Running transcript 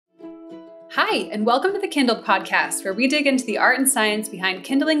Hi, and welcome to the KindlED podcast, where we dig into the art and science behind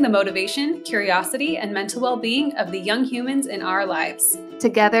kindling the motivation, curiosity, and mental well-being of the young humans in our lives.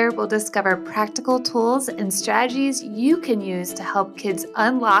 Together, we'll discover practical tools and strategies you can use to help kids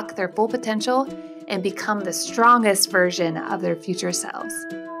unlock their full potential and become the strongest version of their future selves.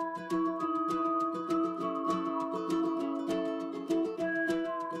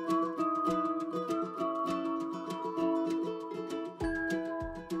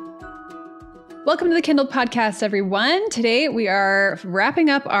 Welcome to the KindlED podcast, everyone. Today we are wrapping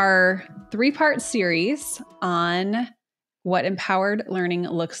up our three-part series on what empowered learning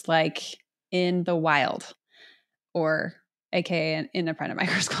looks like in the wild, or aka in a Prenda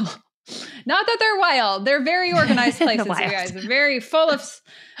microschool. Not that they're wild; they're very organized places. You guys, very full of.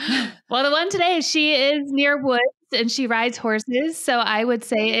 Well, the one today, she is near woods and she rides horses, so I would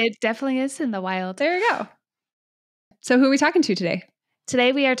say it definitely is in the wild. There you go. So, who are we talking to today?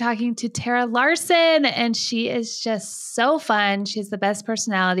 Today we are talking to Tera Larsen, and she is just so fun. She has the best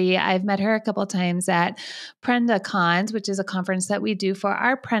personality. I've met her a couple times at Prenda Cons, which is a conference that we do for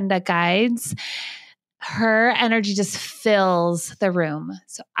our Prenda guides. Her energy just fills the room.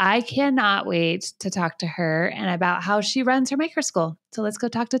 So I cannot wait to talk to her and about how she runs her microschool. So let's go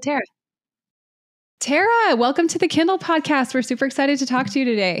talk to Tera. Tera, welcome to the KindlED podcast. We're super excited to talk to you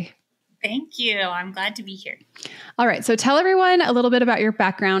today. Thank you. I'm glad to be here. All right. So tell everyone a little bit about your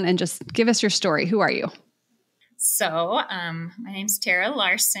background and just give us your story. Who are you? So my name's Tera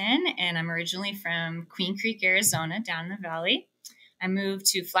Larsen, and I'm originally from Queen Creek, Arizona, down in the valley. I moved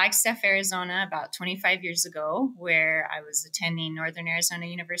to Flagstaff, Arizona about 25 years ago, where I was attending Northern Arizona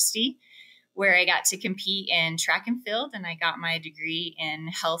University, where I got to compete in track and field, and I got my degree in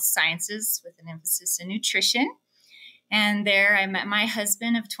health sciences with an emphasis in nutrition. And there I met my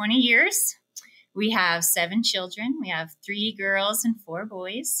husband of 20 years. We have 7 children. We have 3 girls and 4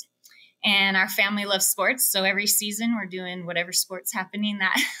 boys. And our family loves sports. So every season we're doing whatever sport's happening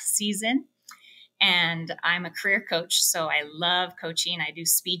that season. And I'm a career coach, so I love coaching. I do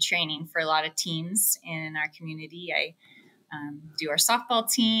speed training for a lot of teams in our community. I do our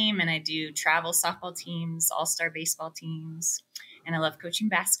softball team, and I do travel softball teams, all-star baseball teams. And I love coaching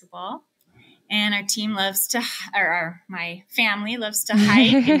basketball. And our team loves to, my family loves to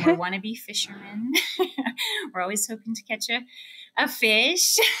hike, and we're wannabe fishermen. We're always hoping to catch a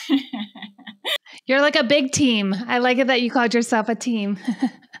fish. You're like a big team. I like it that you called yourself a team.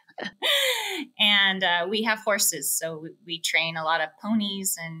 And we have horses, so we train a lot of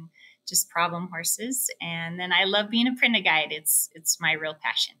ponies and just problem horses. And then I love being a Prenda guide. It's my real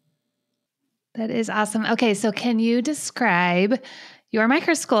passion. That is awesome. Okay, so can you describe your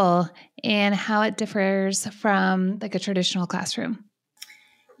microschool and how it differs from like a traditional classroom?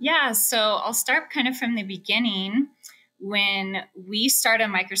 Yeah, so I'll start kind of from the beginning. When we started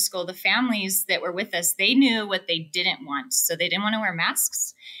microschool, the families that were with us, they knew what they didn't want. So they didn't want to wear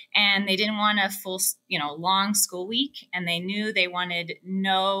masks, and they didn't want a full, long school week. And they knew they wanted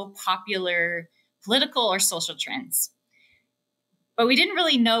no popular political or social trends. But we didn't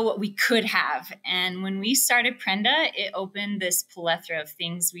really know what we could have. And when we started Prenda, it opened this plethora of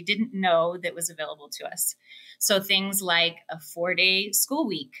things we didn't know that was available to us. So things like a 4-day school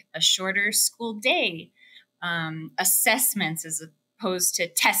week, a shorter school day, assessments as opposed to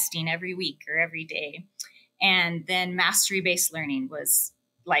testing every week or every day. And then mastery-based learning was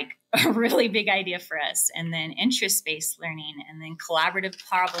like a really big idea for us. And then interest-based learning, and then collaborative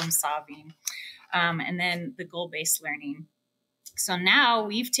problem solving, and then the goal-based learning. So now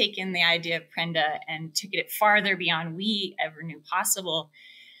we've taken the idea of Prenda and took it farther beyond we ever knew possible.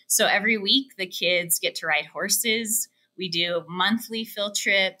 So every week the kids get to ride horses. We do monthly field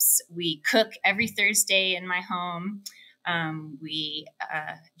trips. We cook every Thursday in my home. We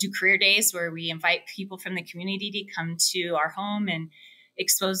do career days where we invite people from the community to come to our home and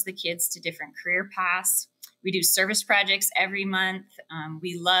expose the kids to different career paths. We do service projects every month.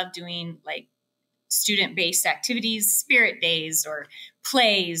 We love doing like student-based activities, spirit days, or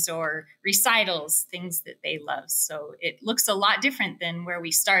plays, or recitals, things that they love. So it looks a lot different than where we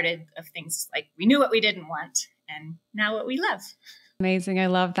started, of things like we knew what we didn't want and now what we love. Amazing. I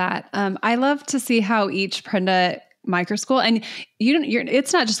love that. I love to see how each Prenda microschool, and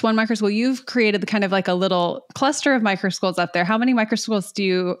it's not just one microschool. You've created the kind of like a little cluster of microschools up there. How many microschools do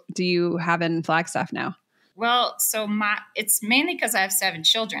you have in Flagstaff now? Well, so it's mainly because I have 7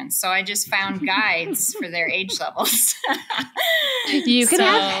 children. So I just found guides for their age levels. You can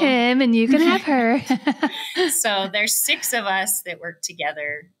have him and you can have her. So there's 6 of us that work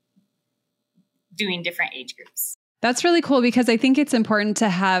together doing different age groups. That's really cool, because I think it's important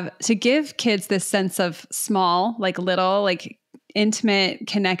to give kids this sense of small, like little, like intimate,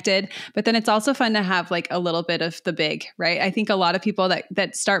 connected, but then it's also fun to have like a little bit of the big, right? I think a lot of people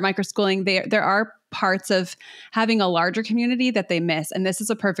that start microschooling, there are parts of having a larger community that they miss. And this is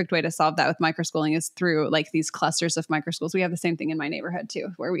a perfect way to solve that with microschooling, is through like these clusters of microschools. We have the same thing in my neighborhood too,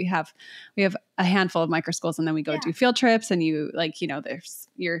 where we have a handful of microschools, and then we go do field trips, and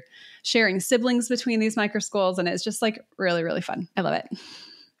you're sharing siblings between these microschools, and it's just like really, really fun. I love it.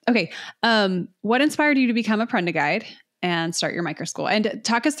 Okay. What inspired you to become a Prenda guide and start your microschool? And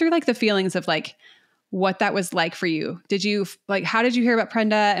talk us through like the feelings of like what that was like for you. How did you hear about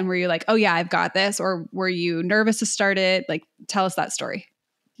Prenda, and were you like, oh yeah, I've got this? Or were you nervous to start it? Like, tell us that story.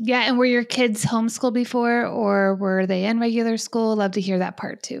 Yeah. And were your kids homeschooled before, or were they in regular school? Love to hear that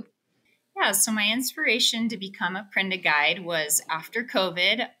part too. Yeah, so my inspiration to become a Prenda guide was after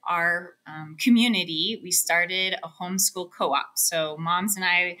COVID, our community, we started a homeschool co-op. So moms and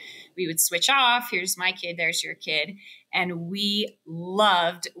I, we would switch off. Here's my kid, there's your kid. And we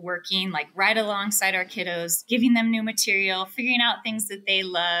loved working like right alongside our kiddos, giving them new material, figuring out things that they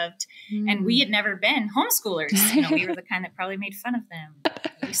loved. And we had never been homeschoolers. We were the kind that probably made fun of them.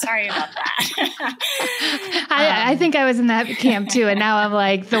 Really sorry about that. I think I was in that camp too. And now I'm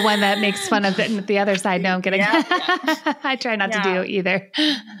like the one that makes fun of the other side. No, I'm kidding. Yeah. I try not to do either.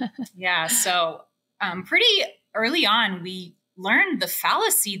 Yeah. So pretty early on, we learned the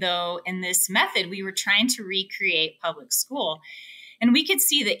fallacy, though, in this method. We were trying to recreate public school. And we could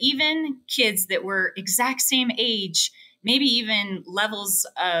see that even kids that were exact same age, maybe even levels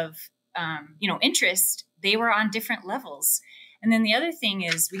of, interest, they were on different levels. And then the other thing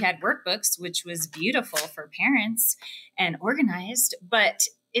is we had workbooks, which was beautiful for parents and organized, but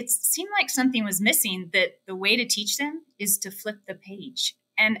it seemed like something was missing, that the way to teach them is to flip the page.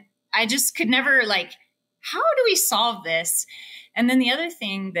 And I just could never how do we solve this? And then the other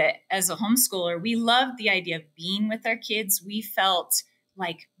thing, that as a homeschooler, we loved the idea of being with our kids. We felt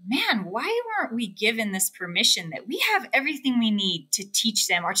like, man, why weren't we given this permission that we have everything we need to teach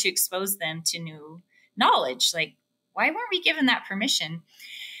them or to expose them to new knowledge? Like, why weren't we given that permission?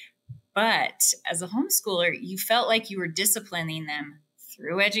 But as a homeschooler, you felt like you were disciplining them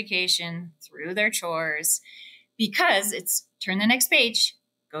through education, through their chores, because it's turn the next page,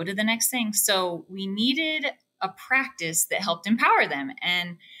 go to the next thing. So we needed a practice that helped empower them.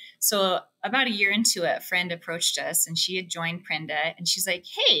 And so about a year into it, a friend approached us, and she had joined Prenda, and she's like,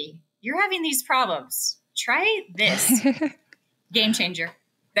 hey, you're having these problems. Try this. Game changer.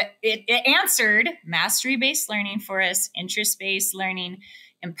 That it answered mastery-based learning for us, interest-based learning,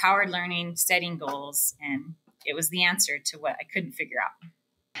 empowered learning, setting goals. And it was the answer to what I couldn't figure out.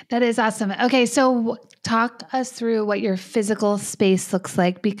 That is awesome. Okay, so talk us through what your physical space looks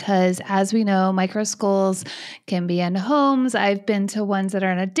like, because as we know, microschools can be in homes. I've been to ones that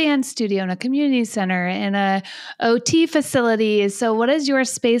are in a dance studio, in a community center, in a OT facility. So what does your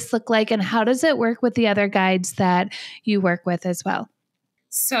space look like, and how does it work with the other guides that you work with as well?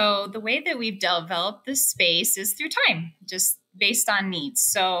 So the way that we've developed this space is through time, just based on needs.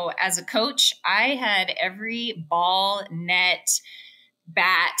 So as a coach, I had every ball, net,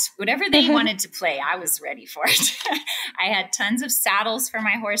 bat, whatever they wanted to play, I was ready for it. I had tons of saddles for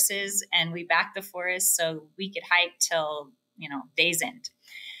my horses, and we backed the forest so we could hike till, day's end.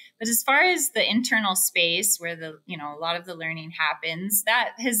 But as far as the internal space where a lot of the learning happens,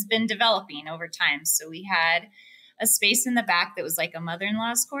 that has been developing over time. So we had a space in the back that was like a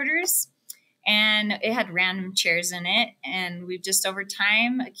mother-in-law's quarters, and it had random chairs in it. And we've just over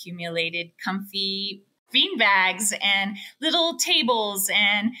time accumulated comfy bean bags and little tables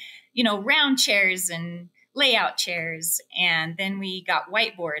and, round chairs and layout chairs. And then we got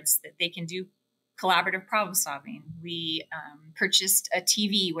whiteboards that they can do collaborative problem solving. We purchased a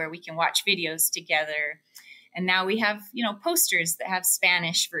TV where we can watch videos together. And now we have, posters that have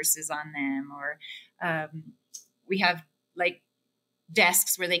Spanish verses on them, or we have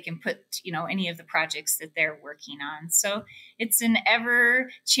desks where they can put, any of the projects that they're working on. So it's an ever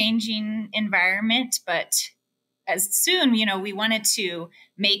changing environment, but as soon, we wanted to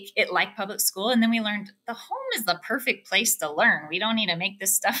make it like public school. And then we learned the home is the perfect place to learn. We don't need to make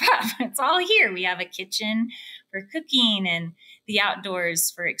this stuff up. It's all here. We have a kitchen for cooking and the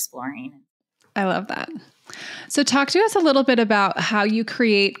outdoors for exploring. I love that. So talk to us a little bit about how you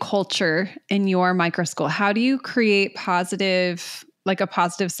create culture in your microschool. How do you create a positive,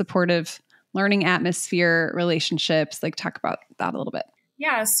 supportive learning atmosphere, relationships? Talk about that a little bit.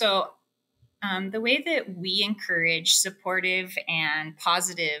 Yeah. So the way that we encourage supportive and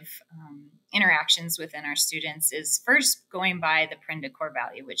positive interactions within our students is first going by the Prenda core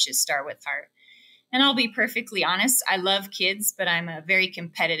value, which is start with heart. And I'll be perfectly honest, I love kids, but I'm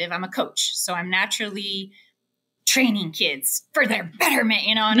I'm a coach. So I'm naturally training kids for their betterment,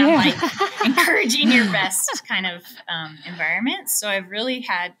 and I'm like encouraging your best kind of environment. So I've really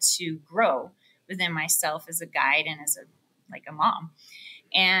had to grow within myself as a guide and as a mom.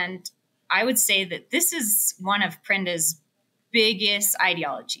 And I would say that this is one of Prenda's biggest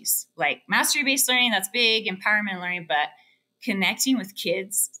ideologies, like mastery-based learning, that's big, empowerment learning, but connecting with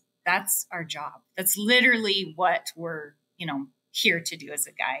kids, that's our job. That's literally what we're, here to do as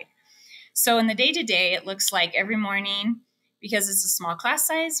a guide. So in the day-to-day, it looks like every morning, because it's a small class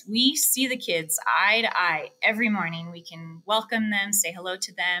size, we see the kids eye to eye every morning. We can welcome them, say hello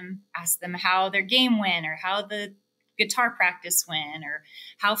to them, ask them how their game went or how the guitar practice went or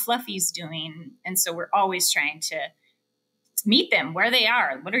how Fluffy's doing. And so we're always trying to meet them where they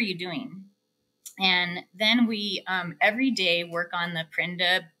are. What are you doing? And then we every day work on the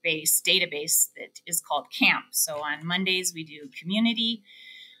Prenda-based database that is called CAMP. So on Mondays, we do community.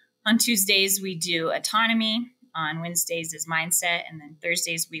 On Tuesdays, we do autonomy. On Wednesdays is mindset. And then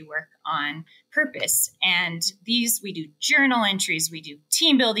Thursdays, we work on purpose. And these, we do journal entries. We do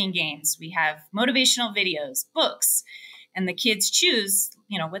team building games. We have motivational videos, books. And the kids choose,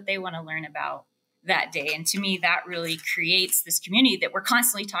 what they want to learn about that day. And to me, that really creates this community that we're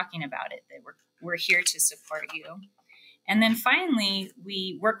constantly talking about it, that we're here to support you. And then finally,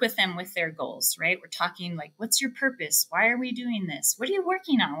 we work with them with their goals, right? We're talking like, what's your purpose? Why are we doing this? What are you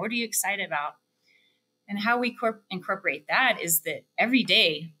working on? What are you excited about? And how we incorporate that is that every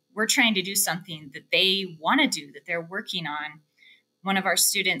day we're trying to do something that they want to do, that they're working on. One of our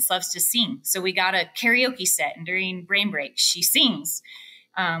students loves to sing. So we got a karaoke set, and during brain break, she sings.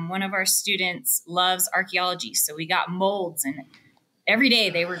 One of our students loves archaeology. So we got molds, and every day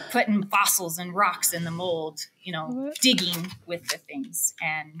they were putting fossils and rocks in the mold, digging with the things.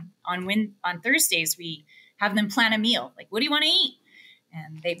 And on Thursdays, we have them plan a meal. Like, what do you want to eat?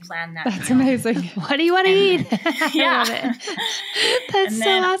 And they plan that. That's amazing. What do you want to eat? Yeah. I love it. That's so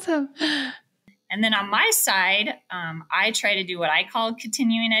awesome. And then on my side, I try to do what I call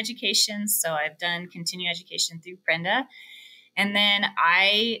continuing education. So I've done continuing education through Prenda. And then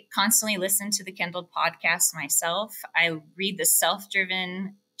I constantly listen to the KindlED podcast myself. I read The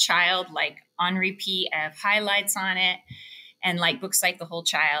Self-Driven Child, like on repeat. I have highlights on it, and like books like The Whole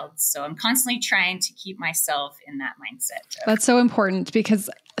Child. So I'm constantly trying to keep myself in that mindset. That's so important, because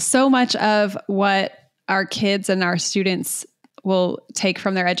so much of what our kids and our students will take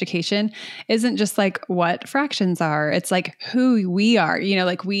from their education isn't just like what fractions are. It's like who we are,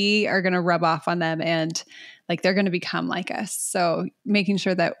 like we are going to rub off on them, and like they're going to become like us. So making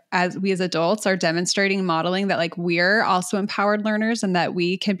sure that as adults are demonstrating, modeling that like we're also empowered learners, and that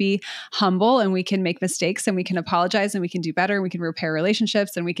we can be humble, and we can make mistakes, and we can apologize, and we can do better, and we can repair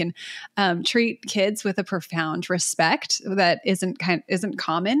relationships, and we can treat kids with a profound respect that isn't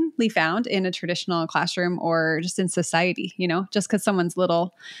commonly found in a traditional classroom or just in society. Just because someone's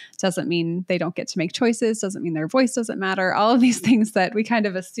little doesn't mean they don't get to make choices, doesn't mean their voice doesn't matter. All of these things that we kind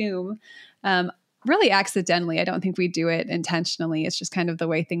of assume really accidentally. I don't think we do it intentionally. It's just kind of the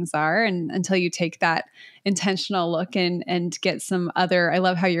way things are. And until you take that intentional look and get some other, I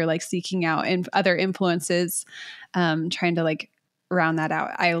love how you're like seeking out and other influences, trying to like round that out.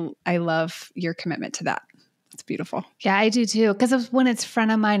 I love your commitment to that. It's beautiful. Yeah, I do too. Because when it's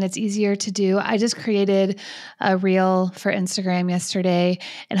front of mind, it's easier to do. I just created a reel for Instagram yesterday,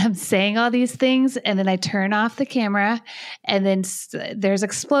 and I'm saying all these things, and then I turn off the camera, and then there's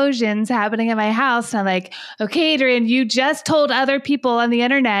explosions happening in my house. And I'm like, okay, Adrian, you just told other people on the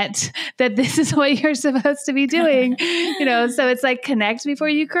internet that this is what you're supposed to be doing. So it's like connect before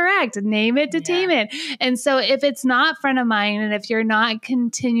you correct, name it to tame it. And so if it's not front of mind, and if you're not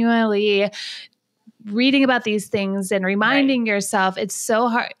continually reading about these things and reminding yourself, it's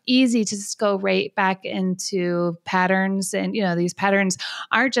so easy to just go right back into patterns. And, these patterns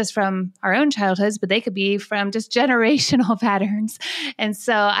aren't just from our own childhoods, but they could be from just generational patterns. And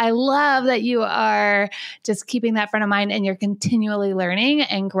so I love that you are just keeping that front of mind, and you're continually learning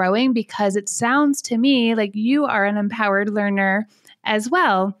and growing, because it sounds to me like you are an empowered learner as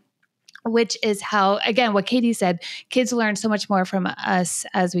well. Which is how, again, what Katie said, kids learn so much more from us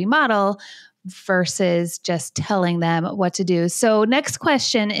as we model versus just telling them what to do. So next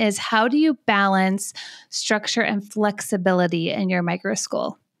question is, how do you balance structure and flexibility in your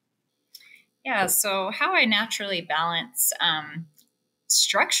microschool? Yeah, so how I naturally balance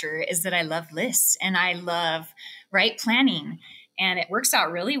structure is that I love lists, and I love planning, and it works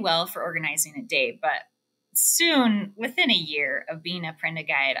out really well for organizing a day. But soon, within a year of being a Prenda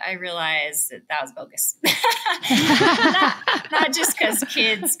guide, I realized that was bogus. not just because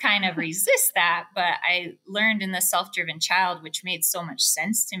kids kind of resist that, but I learned in The Self-Driven Child, which made so much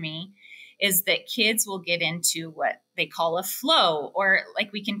sense to me, is that kids will get into what they call a flow, or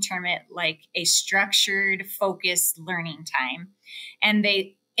like we can term it like a structured, focused learning time. And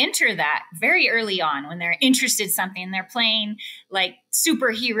they enter that very early on when they're interested in something. They're playing like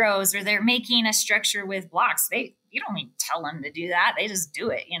superheroes, or they're making a structure with blocks. You don't even tell them to do that. They just do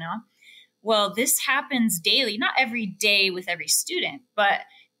it, Well, this happens daily, not every day with every student, but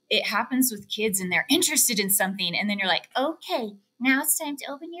it happens with kids, and they're interested in something. And then you're like, okay, now it's time to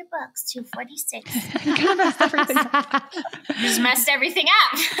open your books, 246. You just messed everything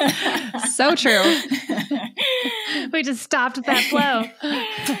up. So true. We just stopped that flow.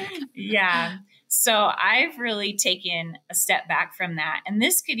 Yeah. So I've really taken a step back from that. And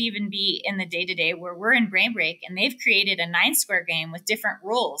this could even be in the day-to-day where we're in brain break and they've created a 9-square game with different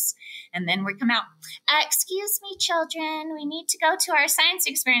rules. And then we come out, excuse me, children, we need to go to our science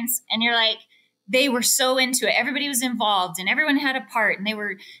experience. And you're like, they were so into it. Everybody was involved and everyone had a part, and they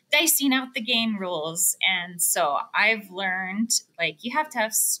were dicing out the game rules. And so I've learned, like, you have to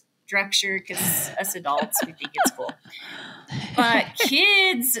have structure, because us adults, we think it's cool. But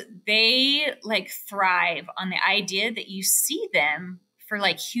kids, they like thrive on the idea that you see them for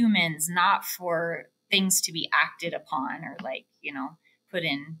like humans, not for things to be acted upon or like, put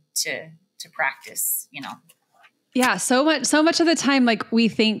into practice, Yeah, so much of the time, like we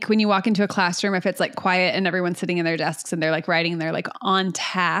think when you walk into a classroom, if it's like quiet and everyone's sitting in their desks and they're like writing and they're like on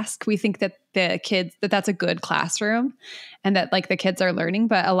task, we think that that's a good classroom and that like the kids are learning.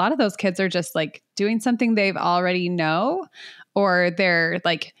 But a lot of those kids are just like doing something they've already know, or they're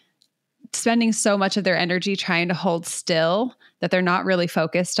like spending so much of their energy trying to hold still that they're not really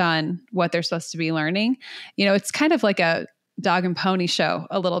focused on what they're supposed to be learning. It's kind of like a dog and pony show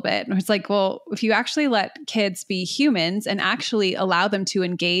a little bit. And it's like, well, if you actually let kids be humans and actually allow them to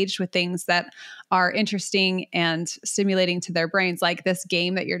engage with things that are interesting and stimulating to their brains, like this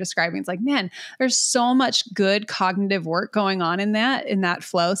game that you're describing, it's like, man, there's so much good cognitive work going on in that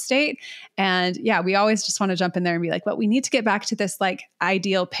flow state. And yeah, we always just want to jump in there and be like, but we need to get back to this like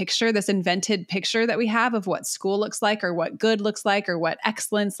ideal picture, this invented picture that we have of what school looks like, or what good looks like, or what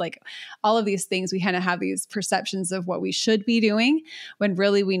excellence, like all of these things. We kind of have these perceptions of what we should be doing, when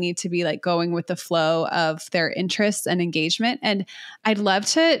really we need to be like going with the flow of their interests and engagement. And I'd love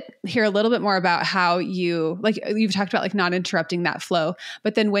to hear a little bit more about how you've talked about like not interrupting that flow,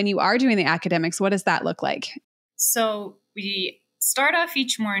 but then when you are doing the academics, what does that look like? So we start off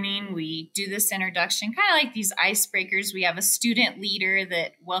each morning, we do this introduction, kind of like these icebreakers. We have a student leader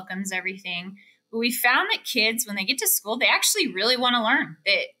that welcomes everything. But we found that kids, when they get to school, they actually really want to learn.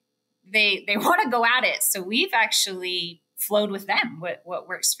 They want to go at it. So we've actually flowed with them, what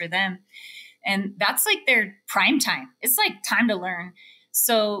works for them. And that's like their prime time. It's like time to learn.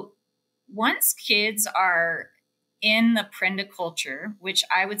 So once kids are in the Prenda culture, which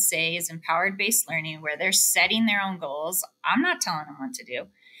I would say is empowered based learning, where they're setting their own goals, I'm not telling them what to do.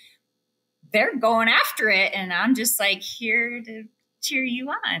 They're going after it. And I'm just like here to cheer you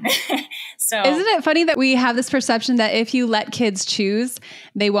on. So isn't it funny that we have this perception that if you let kids choose,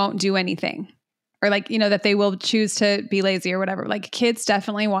 they won't do anything? Or like, that they will choose to be lazy or whatever. Like kids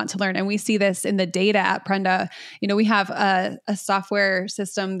definitely want to learn. And we see this in the data at Prenda. We have a software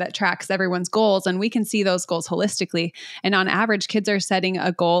system that tracks everyone's goals, and we can see those goals holistically. And on average, kids are setting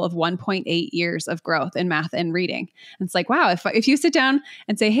a goal of 1.8 years of growth in math and reading. And it's like, wow, if you sit down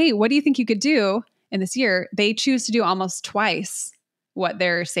and say, hey, what do you think you could do in this year? They choose to do almost twice what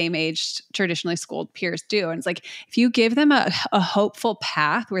their same aged traditionally schooled peers do. And it's like, if you give them a hopeful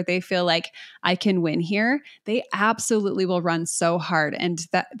path where they feel like I can win here, they absolutely will run so hard. And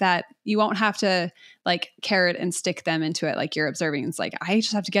that you won't have to like carrot and stick them into it. Like you're observing. It's like, I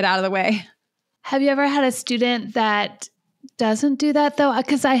just have to get out of the way. Have you ever had a student that doesn't do that though?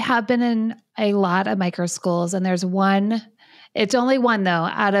 Because I have been in a lot of microschools, and there's one, it's only one though,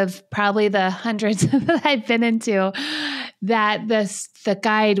 out of probably the hundreds that I've been into, that the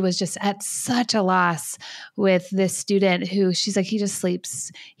guide was just at such a loss with this student who she's like, he just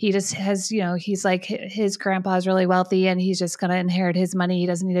sleeps. He just has, he's like, his grandpa is really wealthy and he's just going to inherit his money. He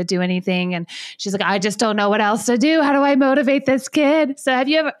doesn't need to do anything. And she's like, I just don't know what else to do. How do I motivate this kid? So have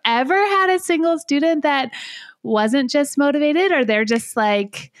you ever had a single student that wasn't just motivated, or they're just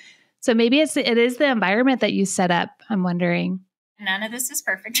like, so maybe it is the environment that you set up, I'm wondering. None of this is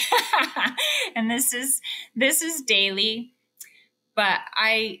perfect. And this is daily, but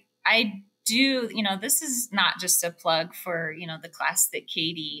I do, this is not just a plug for, the class that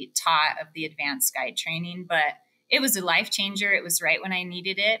Katie taught of the advanced guide training, but it was a life changer. It was right when I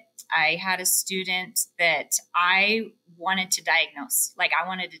needed it. I had a student that I wanted to diagnose. Like I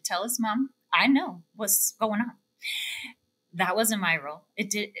wanted to tell his mom, I know what's going on. that wasn't my role.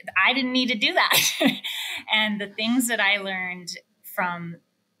 I didn't need to do that. And the things that I learned from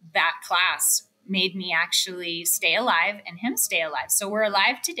that class made me actually stay alive and him stay alive. So we're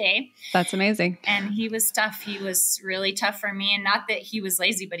alive today. That's amazing. And he was tough. He was really tough for me. And not that he was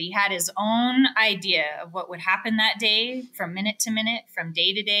lazy, but he had his own idea of what would happen that day, from minute to minute, from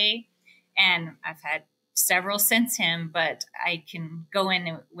day to day. And I've had several since him, but I can go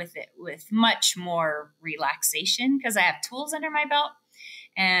in with it with much more relaxation because I have tools under my belt.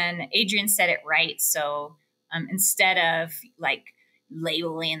 And Adrian said it right. So instead of like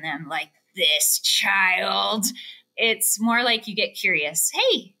labeling them like this child, it's more like you get curious.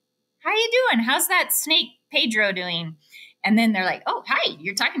 Hey, how you doing? How's that snake Pedro doing? And then they're like, oh, hi,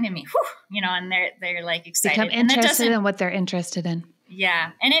 you're talking to me. Whew. And they're like excited. Become interested in what they're interested in.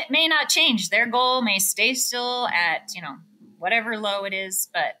 Yeah. And it may not change. Their goal may stay still at, whatever low it is,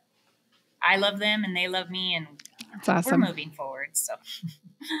 but I love them and they love me and that's awesome. We're moving forward. So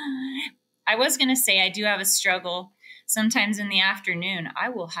I was going to say, I do have a struggle. Sometimes in the afternoon, I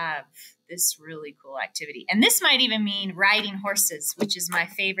will have this really cool activity. And this might even mean riding horses, which is my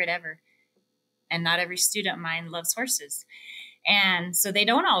favorite ever. And not every student of mine loves horses. And so they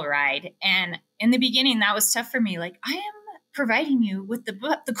don't all ride. And in the beginning, that was tough for me. Like, I am providing you with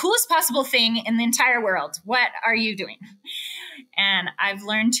the coolest possible thing in the entire world. What are you doing? And I've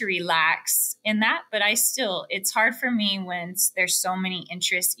learned to relax in that, but it's hard for me when there's so many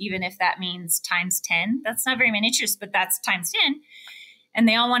interests, even if that means times 10. That's not very many interests, but that's times 10. And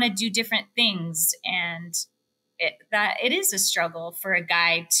they all want to do different things. And it is a struggle for a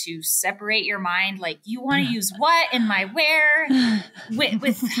guy to separate your mind. Like, you want to use what in my where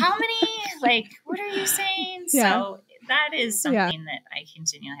with how many, like, what are you saying? Yeah. So that is something that I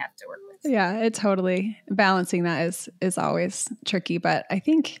continually have to work with. Yeah, it totally balancing that is always tricky. But I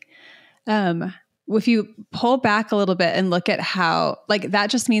think if you pull back a little bit and look at how, like, that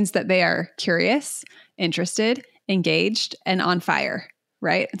just means that they are curious, interested, engaged, and on fire.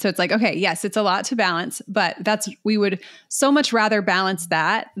 Right. So it's like, okay, yes, it's a lot to balance, but we would so much rather balance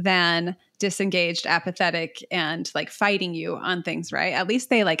that than disengaged, apathetic, and like fighting you on things. Right. At least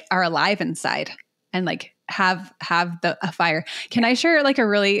they like are alive inside and like have a fire. Can I share like a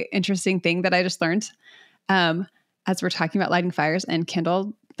really interesting thing that I just learned as we're talking about lighting fires and the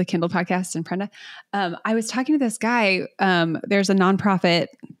Kindle podcast and Prenda? I was talking to this guy. There's a nonprofit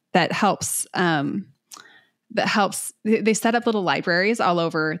that helps. They set up little libraries all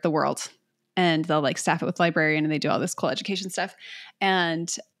over the world and they'll like staff it with librarian and they do all this cool education stuff. And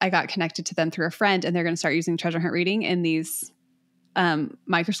I got connected to them through a friend and they're going to start using treasure hunt reading in these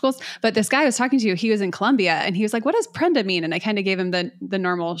microschools. But this guy I was talking to, he was in Colombia and he was like, what does Prenda mean? And I kind of gave him the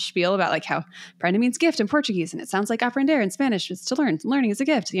normal spiel about like how Prenda means gift in Portuguese. And it sounds like aprender in Spanish is to learn. Learning is a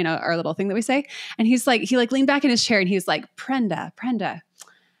gift, our little thing that we say. And he leaned back in his chair and he was like, Prenda.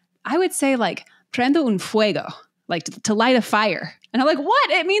 I would say like, prendo un fuego, like to light a fire. And I'm like, what?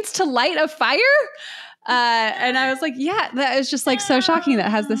 It means to light a fire? And I was like, yeah, that is just like so shocking.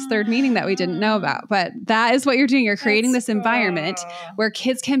 That has this third meaning that we didn't know about. But that is what you're doing. You're creating this environment where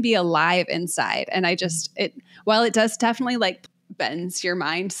kids can be alive inside. And while it does definitely like bends your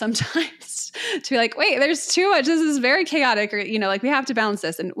mind sometimes to be like, wait, there's too much. This is very chaotic, or, like we have to balance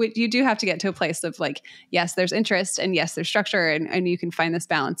this. And you do have to get to a place of like, yes, there's interest and yes, there's structure and you can find this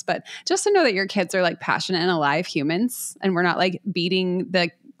balance. But just to know that your kids are like passionate and alive humans and we're not like beating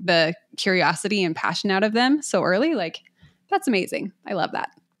the curiosity and passion out of them so early, like that's amazing. I love that.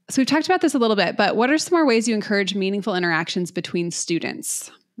 So we've talked about this a little bit, but what are some more ways you encourage meaningful interactions between students?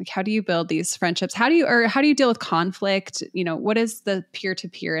 Like, how do you build these friendships? How do you deal with conflict? What does the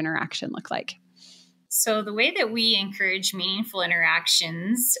peer-to-peer interaction look like? So the way that we encourage meaningful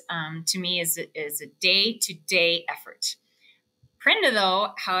interactions, to me, is a day-to-day effort. Prenda, though,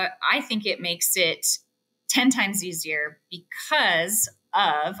 how I think it makes it 10 times easier because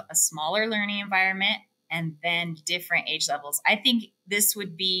of a smaller learning environment and then different age levels. I think this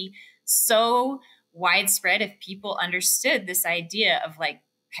would be so widespread if people understood this idea of like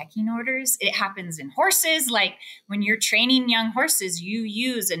pecking orders. It happens in horses. Like when you're training young horses, you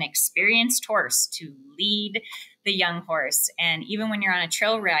use an experienced horse to lead the young horse. And even when you're on a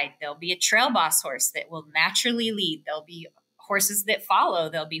trail ride, there'll be a trail boss horse that will naturally lead. There'll be horses that follow.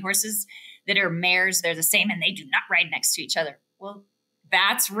 There'll be horses that are mares. They're the same and they do not ride next to each other. Well,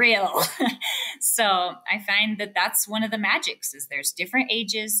 that's real. So I find that that's one of the magics is there's different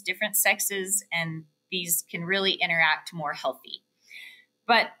ages, different sexes, and these can really interact more healthy.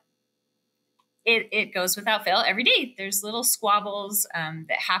 But it goes without fail every day. There's little squabbles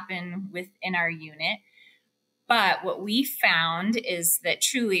that happen within our unit. But what we found is that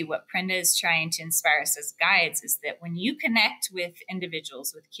truly what Prenda is trying to inspire us as guides is that when you connect with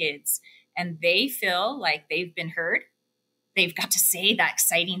individuals, with kids, and they feel like they've been heard, they've got to say that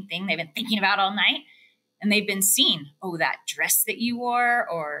exciting thing they've been thinking about all night, and they've been seen, oh, that dress that you wore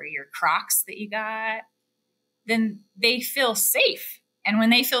or your Crocs that you got, then they feel safe. And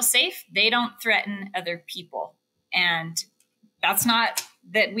when they feel safe, they don't threaten other people. And that's not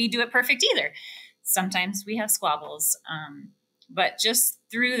that we do it perfect either. Sometimes we have squabbles. But just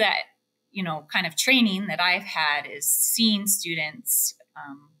through that, kind of training that I've had is seeing students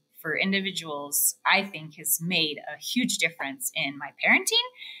for individuals, I think has made a huge difference in my parenting.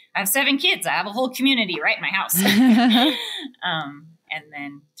 I have 7 kids. I have a whole community right in my house. And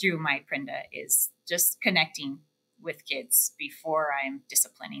then through my Prenda is just connecting with kids before I'm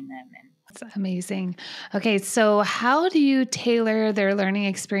disciplining them. And that's amazing. Okay, so how do you tailor their learning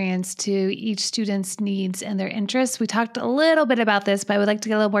experience to each student's needs and their interests? We talked a little bit about this, but I would like to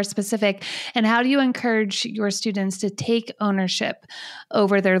get a little more specific. And how do you encourage your students to take ownership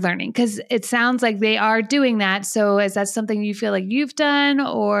over their learning? Because it sounds like they are doing that. So is that something you feel like you've done,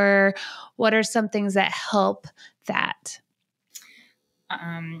 or what are some things that help that?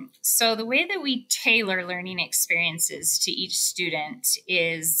 So the way that we tailor learning experiences to each student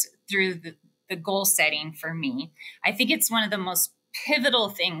is through the goal setting for me. I think it's one of the most pivotal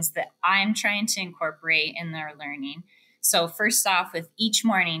things that I'm trying to incorporate in their learning. So first off, with each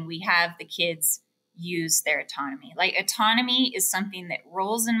morning, we have the kids use their autonomy. Like autonomy is something that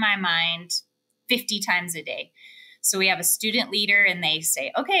rolls in my mind 50 times a day. So we have a student leader and they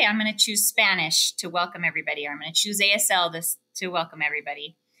say, okay, I'm going to choose Spanish to welcome everybody, or I'm going to choose ASL to welcome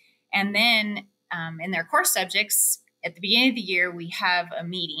everybody. And then in their core subjects, at the beginning of the year, we have a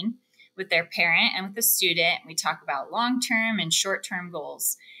meeting with their parent and with the student. We talk about long-term and short-term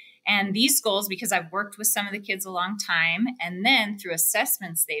goals. And these goals, because I've worked with some of the kids a long time, and then through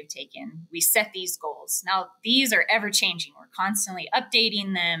assessments they've taken, we set these goals. Now, these are ever-changing. We're constantly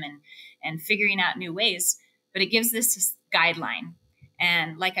updating them and figuring out new ways, but it gives this guideline.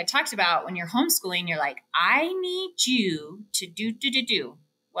 And like I talked about, when you're homeschooling, you're like, I need you to do.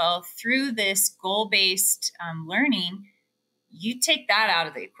 Well, through this goal-based learning, you take that out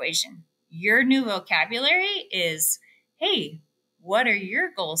of the equation. Your new vocabulary is, hey, what are your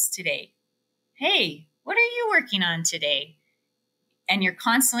goals today? Hey, what are you working on today? And you're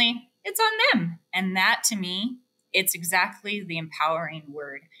constantly, it's on them. And that to me, it's exactly the empowering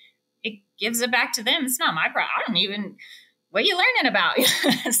word. It gives it back to them. It's not my problem. I don't even, what are you learning about?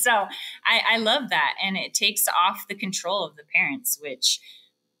 So I love that. And it takes off the control of the parents, which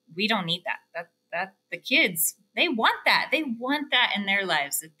we don't need that. That the kids, they want that. They want that in their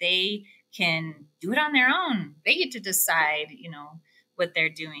lives, that they can do it on their own. They get to decide, what they're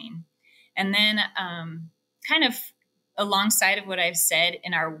doing. And then kind of alongside of what I've said,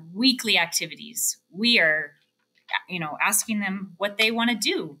 in our weekly activities, we are, asking them what they want to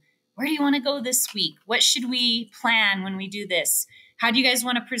do. Where do you want to go this week? What should we plan when we do this? How do you guys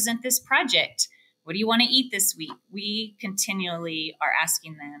want to present this project? What do you want to eat this week? We continually are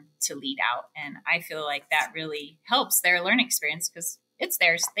asking them to lead out. And I feel like that really helps their learning experience because it's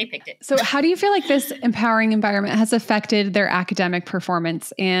theirs. They picked it. So how do you feel like this empowering environment has affected their academic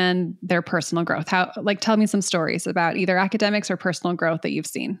performance and their personal growth? Tell me some stories about either academics or personal growth that you've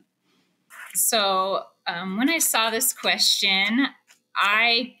seen. So when I saw this question,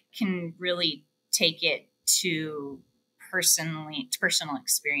 I can really take it to personal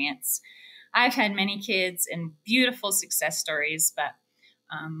experience. I've had many kids and beautiful success stories, but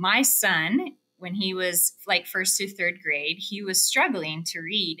my son, when he was like 1st through 3rd grade, he was struggling to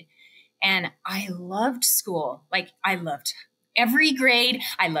read. And I loved school. I loved every grade.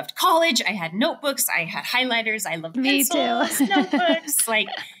 I loved college. I had notebooks. I had highlighters. I loved pencils, notebooks.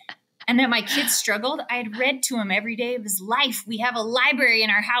 And then my kids struggled. I had read to him every day of his life. We have a library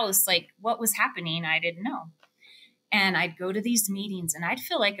in our house. What was happening, I didn't know. And I'd go to these meetings and I'd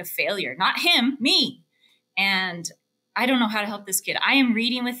feel like a failure. Not him, me. And I don't know how to help this kid. I am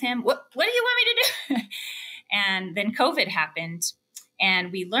reading with him. What do you want me to do? And then COVID happened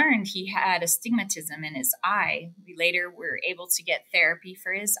and we learned he had astigmatism in his eye. We later were able to get therapy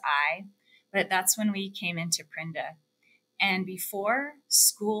for his eye, but that's when we came into Prenda. And before,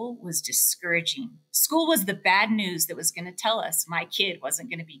 school was discouraging. School was the bad news that was going to tell us my kid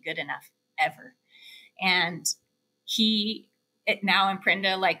wasn't going to be good enough ever. And now in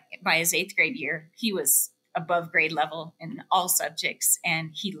Prenda, by his 8th grade year, he was above grade level in all subjects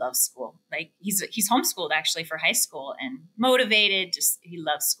and he loves school. He's homeschooled actually for high school and motivated, he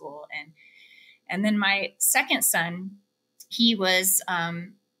loves school. And then my second son, he was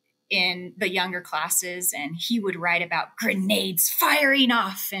in the younger classes, and he would write about grenades firing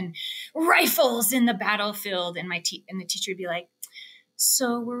off and rifles in the battlefield. And and the teacher would be like,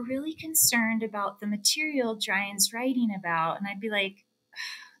 so we're really concerned about the material Ryan's writing about. And I'd be like,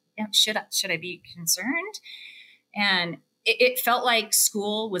 should I be concerned? And it felt like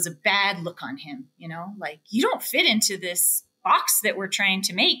school was a bad look on him, like, you don't fit into this box that we're trying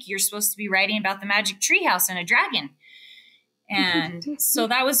to make. You're supposed to be writing about the magic treehouse and a dragon. And so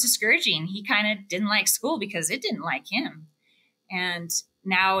that was discouraging. He kind of didn't like school because it didn't like him. And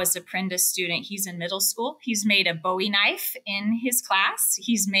now as a Prenda student, he's in middle school. He's made a Bowie knife in his class.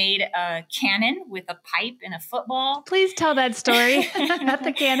 He's made a cannon with a pipe and a football. Please tell that story. Not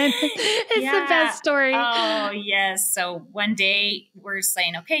the cannon. It's the best story. Oh, yes. So one day we're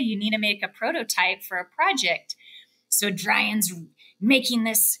saying, okay, you need to make a prototype for a project. So Ryan's making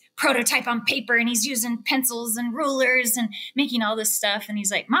this prototype on paper, and he's using pencils and rulers and making all this stuff. And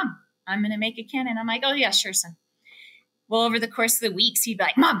he's like, Mom, I'm going to make a cannon. I'm like, oh yeah, sure, son. Well, over the course of the weeks, he'd be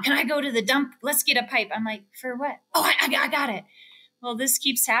like, Mom, can I go to the dump? Let's get a pipe. I'm like, for what? Oh, I got it. Well, this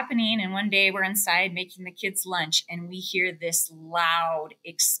keeps happening. And one day we're inside making the kids lunch, and we hear this loud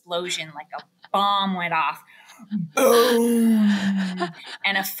explosion, like a bomb went off. Boom.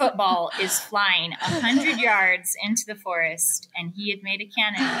 And a football is flying 100 yards into the forest, and he had made a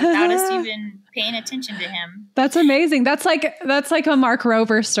cannon without us even paying attention to him. That's amazing. That's like a Mark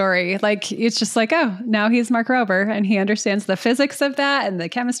Rober story. Like, it's just like, oh, now he's Mark Rober, and he understands the physics of that and the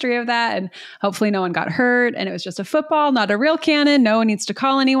chemistry of that, and hopefully no one got hurt, and it was just a football, not a real cannon. No one needs to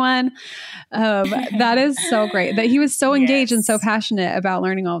call anyone. That is so great that he was so engaged and so passionate about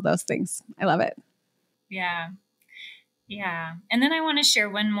learning all of those things. I love it. Yeah. Yeah. And then I want to share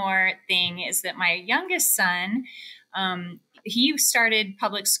one more thing is that my youngest son, he started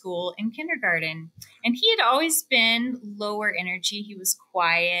public school in kindergarten, and he had always been lower energy. He was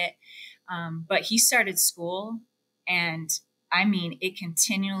quiet, but he started school, and I mean, it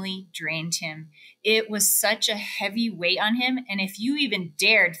continually drained him. It was such a heavy weight on him. And if you even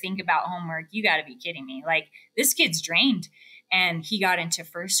dared think about homework, you got to be kidding me. Like, this kid's drained. And he got into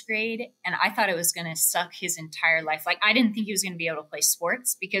first grade, and I thought it was going to suck his entire life. Like, I didn't think he was going to be able to play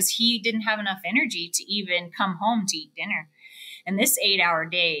sports because he didn't have enough energy to even come home to eat dinner. And this 8-hour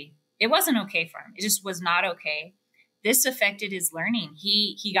day, it wasn't okay for him. It just was not okay. This affected his learning.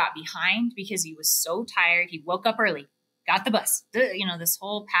 He got behind because he was so tired. He woke up early, got the bus, this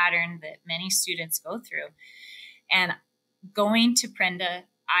whole pattern that many students go through. And going to Prenda,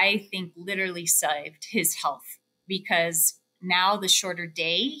 I think, literally saved his health, because now the shorter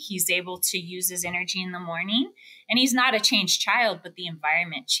day, he's able to use his energy in the morning, and he's not a changed child, but the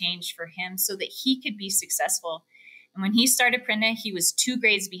environment changed for him so that he could be successful. And when he started Prenda, he was 2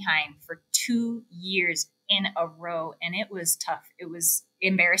 grades behind for 2 years in a row. And it was tough. It was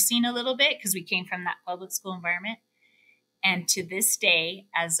embarrassing a little bit because we came from that public school environment. And to this day,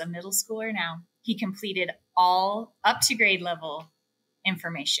 as a middle schooler now, he completed all up to grade level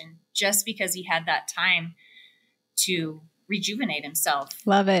information just because he had that time to rejuvenate himself.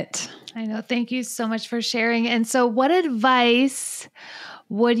 Love it. I know. Thank you so much for sharing. And so what advice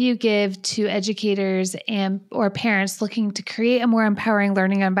would you give to educators or parents looking to create a more empowering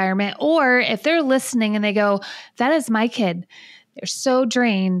learning environment? Or if they're listening and they go, that is my kid, they're so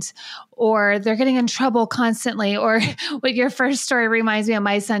drained, or they're getting in trouble constantly, or what your first story reminds me of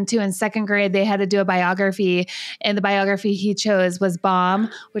my son too. In 2nd grade, they had to do a biography, and the biography he chose was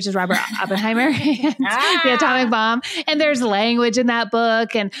Bomb, which is Robert Oppenheimer, and the atomic bomb. And there's language in that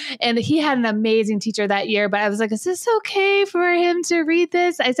book. And he had an amazing teacher that year, but I was like, is this okay for him to read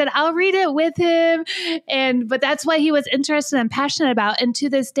this? I said, I'll read it with him. But that's what he was interested and passionate about. And to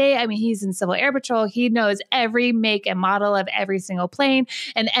this day, I mean, he's in Civil Air Patrol. He knows every make and model of every single plane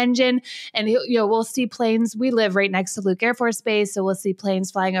and engine. And we'll see planes. We live right next to Luke Air Force Base, so we'll see planes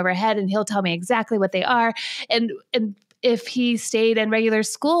flying overhead, and he'll tell me exactly what they are. And if he stayed in regular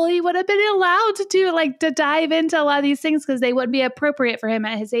school, he would have been allowed to dive into a lot of these things because they wouldn't be appropriate for him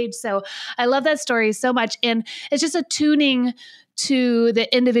at his age. So I love that story so much. And it's just a tuning to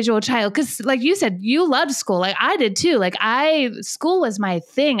the individual child. Because like you said, you loved school. Like I did too. School was my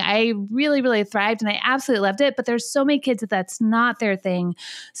thing. I really, really thrived, and I absolutely loved it. But there's so many kids that's not their thing.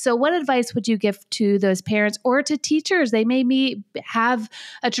 So what advice would you give to those parents or to teachers? They may have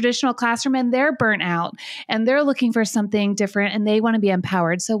a traditional classroom and they're burnt out and they're looking for something different and they want to be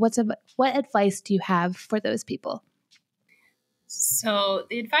empowered. So what advice do you have for those people? So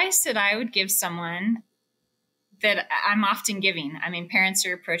the advice that I would give someone that I'm often giving, I mean, parents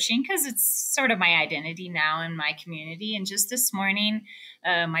are approaching because it's sort of my identity now in my community. And just this morning,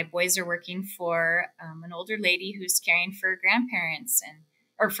 my boys are working for an older lady who's caring for grandparents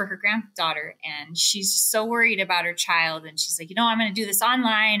or for her granddaughter. And she's so worried about her child. And she's like, I'm going to do this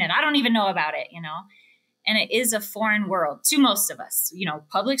online and I don't even know about it, and it is a foreign world to most of us.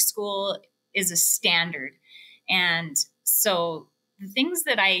 Public school is a standard. And so the things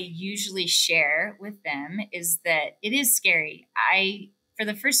that I usually share with them is that it is scary. For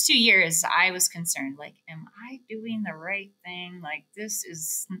the first 2 years, I was concerned, like, am I doing the right thing? Like, this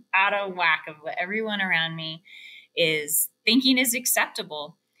is out of whack of what everyone around me is thinking is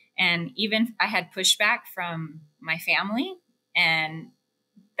acceptable. And even I had pushback from my family, and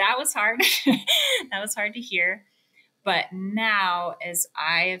that was hard. That was hard to hear. But now, as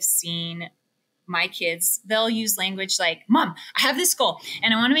I have seen my kids, they'll use language like, Mom, I have this goal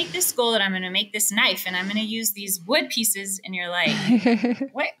and I want to make this goal that I'm going to make this knife and I'm going to use these wood pieces. And you're like,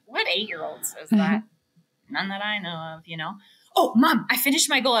 what 8-year-old says that? None that I know of, Oh, Mom, I finished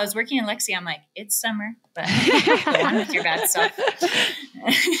my goal. I was working in Lexi. I'm like, it's summer, but go on with your bad stuff.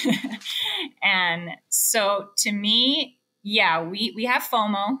 And so to me, yeah, we have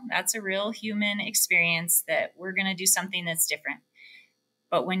FOMO. That's a real human experience that we're going to do something that's different.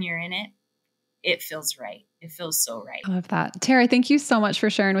 But when you're in it, it feels right. It feels so right. I love that. Tera, thank you so much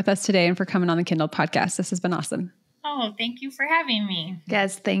for sharing with us today and for coming on the Kindle podcast. This has been awesome. Oh, thank you for having me.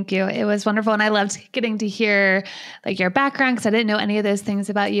 Yes, thank you. It was wonderful. And I loved getting to hear your background because I didn't know any of those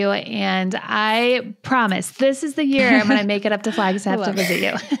things about you. And I promise this is the year I'm going to make it up to Flagstaff to visit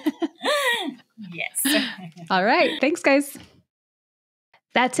you. Yes. All right. Thanks, guys.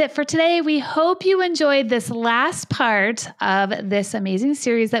 That's it for today. We hope you enjoyed this last part of this amazing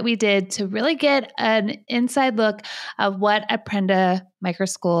series that we did to really get an inside look of what a Prenda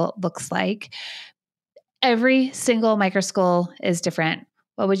microschool looks like. Every single microschool is different.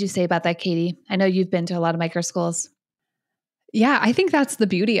 What would you say about that, Katie? I know you've been to a lot of microschools. Yeah, I think that's the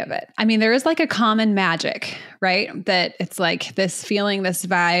beauty of it. I mean, there is like a common magic, right? That it's like this feeling, this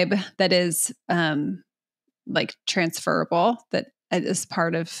vibe that is like transferable, that is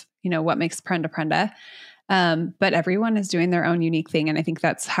part of, what makes Prenda. But everyone is doing their own unique thing. And I think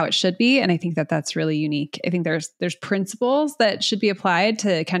that's how it should be. And I think that that's really unique. I think there's principles that should be applied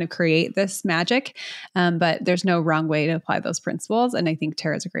to kind of create this magic. But there's no wrong way to apply those principles. And I think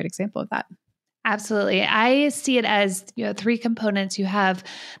Tera is a great example of that. Absolutely. I see it as, 3 components. You have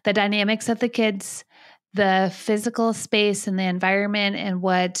the dynamics of the kids, the physical space and the environment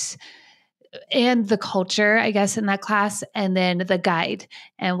and the culture, I guess, in that class, and then the guide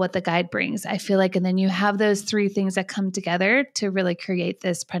and what the guide brings. I feel like, and then you have those 3 things that come together to really create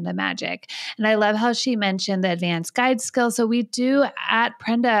this Prenda magic. And I love how she mentioned the advanced guide skills. So we do at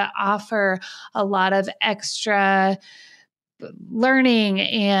Prenda offer a lot of extra learning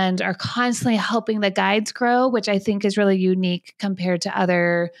and are constantly helping the guides grow, which I think is really unique compared to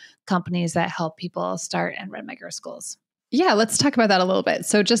other companies that help people start and run microschools. Yeah, let's talk about that a little bit.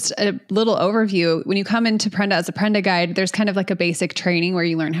 So just a little overview. When you come into Prenda as a Prenda guide, there's kind of like a basic training where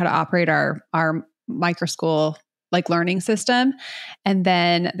you learn how to operate our microschool like learning system. And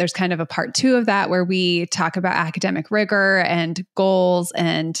then there's kind of a part 2 of that where we talk about academic rigor and goals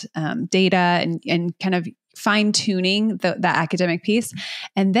and data and kind of fine tuning the academic piece.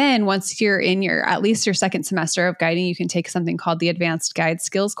 And then once you're in at least your second semester of guiding, you can take something called the Advanced Guide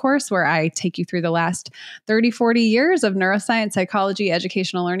Skills course, where I take you through the last 30, 40 years of neuroscience, psychology,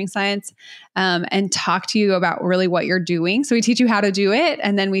 educational learning science, and talk to you about really what you're doing. So we teach you how to do it,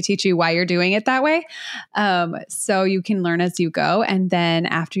 and then we teach you why you're doing it that way. So you can learn as you go. And then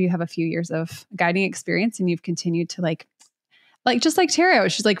after you have a few years of guiding experience and you've continued to like just like Tera,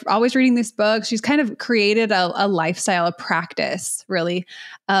 she's like always reading these books. She's kind of created a lifestyle, a practice really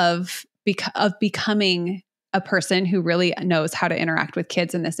of becoming a person who really knows how to interact with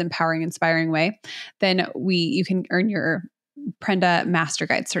kids in this empowering, inspiring way. Then you can earn your Prenda Master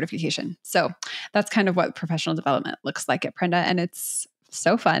Guide certification. So that's kind of what professional development looks like at Prenda. And it's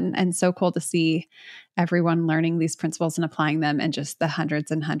so fun and so cool to see everyone learning these principles and applying them, and just the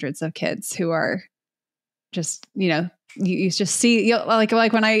hundreds and hundreds of kids who are just, you just see, like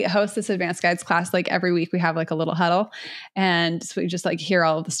when I host this advanced guides class, like every week we have like a little huddle, and so we just like hear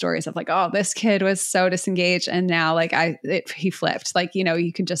all of the stories of like, oh, this kid was so disengaged and now like he flipped. Like,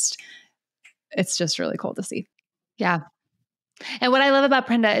 you can just, it's just really cool to see. Yeah. And what I love about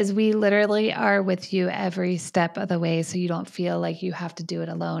Prenda is we literally are with you every step of the way, so you don't feel like you have to do it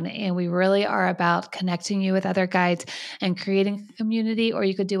alone. And we really are about connecting you with other guides and creating a community, or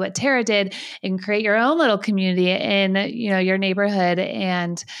you could do what Tera did and create your own little community in your neighborhood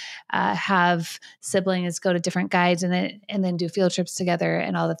and have siblings go to different guides and then do field trips together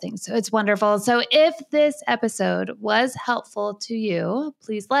and all the things. So it's wonderful. So if this episode was helpful to you,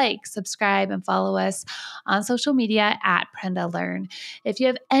 please like, subscribe, and follow us on social media at Prenda learn. If you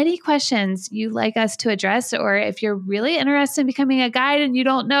have any questions you'd like us to address, or if you're really interested in becoming a guide and you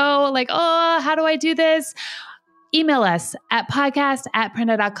don't know, like, oh, how do I do this? Email us at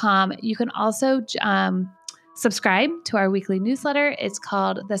podcast@prenda.com. You can also subscribe to our weekly newsletter. It's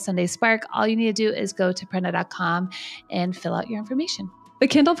called The Sunday Spark. All you need to do is go to prenda.com and fill out your information. The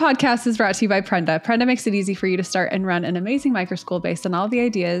Kindle podcast is brought to you by Prenda. Prenda makes it easy for you to start and run an amazing microschool based on all the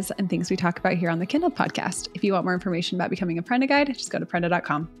ideas and things we talk about here on the Kindle podcast. If you want more information about becoming a Prenda guide, just go to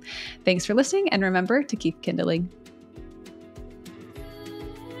prenda.com. Thanks for listening, and remember to keep kindling.